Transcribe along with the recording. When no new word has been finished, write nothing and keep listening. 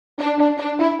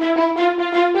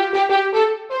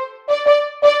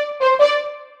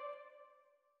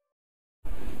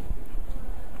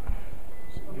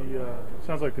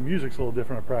Sounds like the music's a little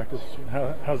different at practice.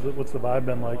 What's the vibe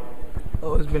been like?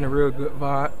 Oh, it's been a real good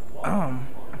vibe.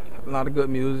 A lot of good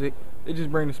music. It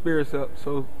just brings the spirits up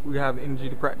so we have energy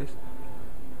to practice.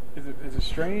 Is it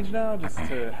strange now just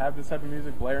to have this type of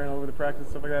music blaring over the practice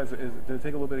and stuff like that? Does it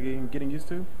take a little bit of getting used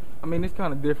to? I mean, it's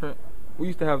kind of different. We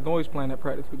used to have noise playing at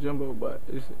practice with Jumbo, but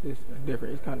it's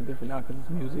different. It's kind of different now because it's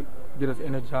music. Get us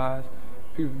energized.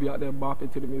 People be out there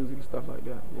bopping to the music and stuff like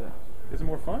that. Yeah. Is it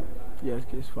more fun? Yeah,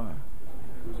 it's fun.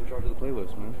 Who's in charge of the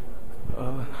playlist, man?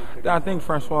 I think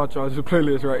Francois charges the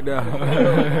playlist right now.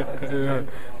 Yeah,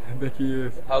 I think he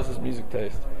is. How's his music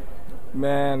taste?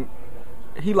 Man,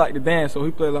 he liked to dance, so he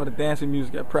played a lot of dancing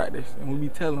music at practice. And we be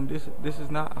telling him, this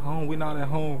is not home, we're not at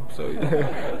home. So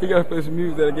he got to play some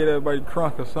music that'll get everybody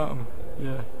crunk or something.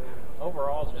 Yeah.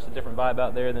 Overall, it's just a different vibe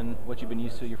out there than what you've been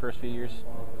used to your first few years?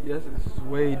 Yes, it's a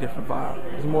way different vibe.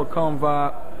 It's a more calm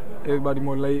vibe. Everybody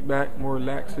more laid back, more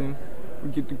relaxing. We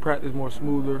get through practice more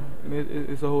smoother, and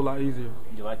it's a whole lot easier.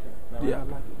 You like it? Yeah, I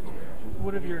like it.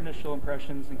 What have your initial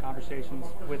impressions and conversations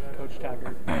with Coach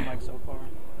Taggart been like so far?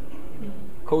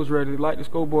 Coach ready to light the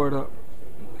scoreboard up.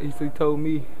 He told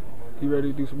me he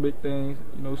ready to do some big things,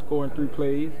 you know, scoring 3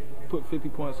 plays, put 50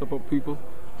 points up on people,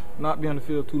 not be on the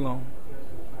field too long.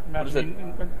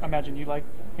 Imagine you like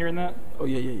hearing that? Oh,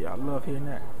 yeah. I love hearing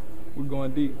that. We're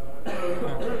going deep.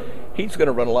 He's going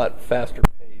to run a lot faster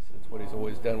pace. That's what he's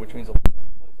always done, which means a lot of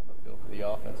plays on the field for the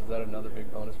offense. Is that another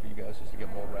big bonus for you guys, just to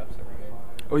get more reps every game?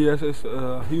 Oh, yes, it's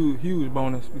a huge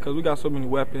bonus because we got so many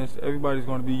weapons. Everybody's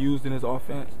going to be used in this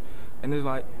offense. And it's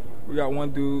like we got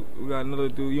one dude, we got another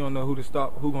dude. You don't know who to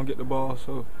stop, who going to get the ball.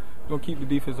 So we're going to keep the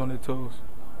defense on their toes.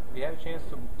 Do you have a chance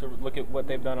to look at what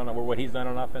they've done or what he's done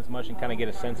on offense much and kind of get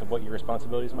a sense of what your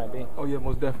responsibilities might be? Oh, yeah,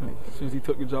 most definitely. Since he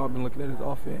took the job and looking at his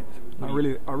offense. I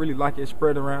really like it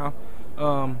spread around.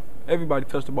 Everybody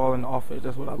touched the ball in the offense.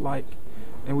 That's what I like.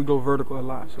 And we go vertical a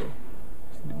lot, so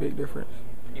it's the big difference.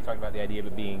 You talked about the idea of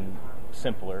it being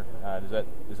simpler.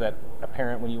 Is that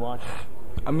apparent when you watch?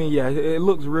 I mean, yeah, it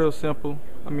looks real simple.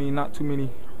 I mean, not too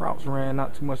many routes ran,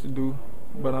 not too much to do.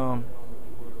 But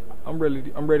I'm ready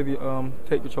to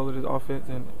take control of this offense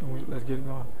and let's get it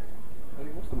going.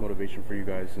 What's the motivation for you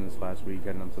guys in this last week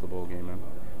heading up to the bowl game, man?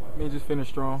 I mean, just finish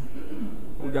strong.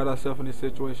 We got ourselves in this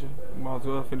situation. We might as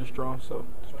well finish strong. So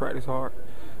just practice hard,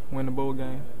 win the bowl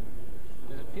game.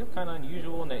 Does it feel kind of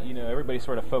unusual in that, you know, everybody's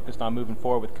sort of focused on moving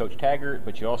forward with Coach Taggart,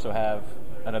 but you also have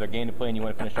another game to play and you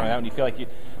want to finish strong out? And you feel like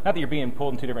not that you're being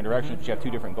pulled in 2 different directions, but you have 2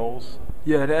 different goals?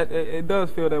 Yeah, it does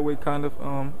feel that way, kind of.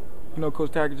 You know,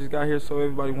 Coach Taggart just got here, so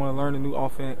everybody want to learn the new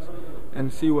offense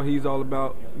and see what he's all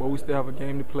about. But we still have a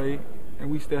game to play,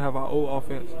 and we still have our old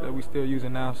offense that we still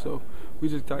using now. So we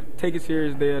just take it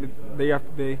serious day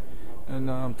after day, and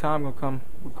time gonna come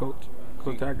with Coach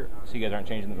Taggart. So you guys aren't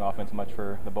changing the offense much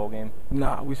for the bowl game?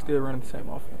 Nah, we still running the same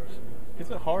offense. Is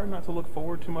it hard not to look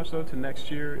forward too much, though, to next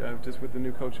year, just with the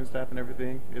new coaching staff and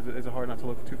everything? Is it hard not to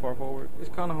look too far forward? It's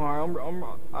kind of hard.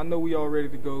 I know we all ready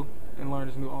to go and learn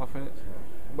this new offense.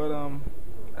 But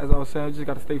as I was saying, we just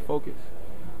got to stay focused.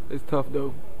 It's tough,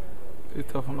 though.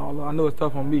 It's tough on all. I know it's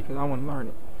tough on me because I want to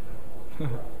learn it.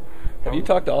 Have you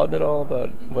talked to Auden at all about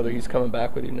whether he's coming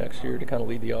back with you next year to kind of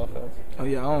lead the offense? Oh,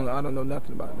 yeah, I don't know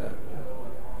nothing about that.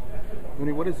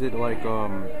 Winnie, what is it like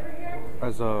I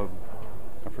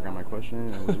forgot my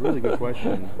question. It was a really good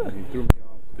question. You threw me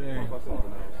off. Dang.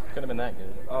 Could have been that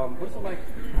good. What's it like?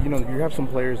 You know, you have some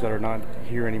players that are not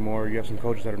here anymore. You have some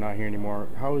coaches that are not here anymore.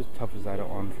 How tough is that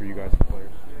on for you guys as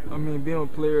players? I mean, being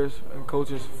with players and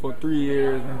coaches for 3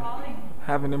 years and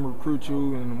having them recruit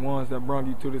you and the ones that brought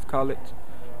you to this college,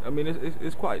 I mean,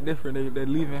 it's quite different. They're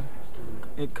leaving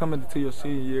and coming to your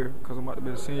senior year because I'm about to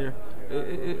be a senior.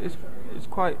 It's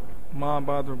quite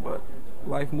mind-boggling, but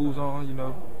life moves on, you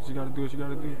know. You got to do what you got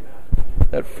to do.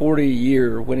 That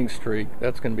 40-year winning streak,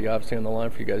 that's going to be obviously on the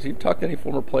line for you guys. You talked to any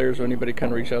former players or anybody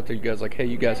kind of reach out to you guys like, hey,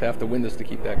 you guys have to win this to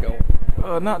keep that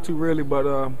going? Not too really, but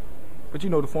you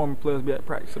know, the former players be at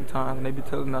practice sometimes, and they be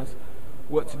telling us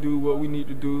what to do, what we need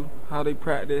to do, how they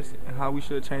practice, and how we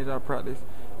should change our practice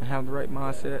and have the right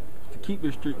mindset to keep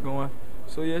this streak going.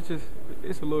 So, yeah,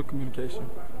 it's a little communication.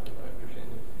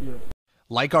 Yeah.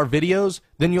 Like our videos?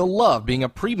 Then you'll love being a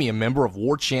premium member of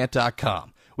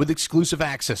Warchant.com with exclusive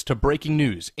access to breaking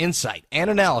news, insight, and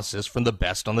analysis from the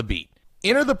best on the beat.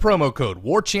 Enter the promo code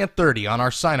WARCHANT30 on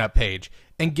our sign-up page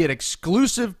and get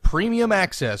exclusive premium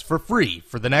access for free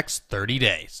for the next 30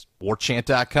 days.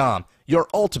 Warchant.com, your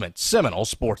ultimate Seminole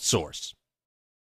sports source.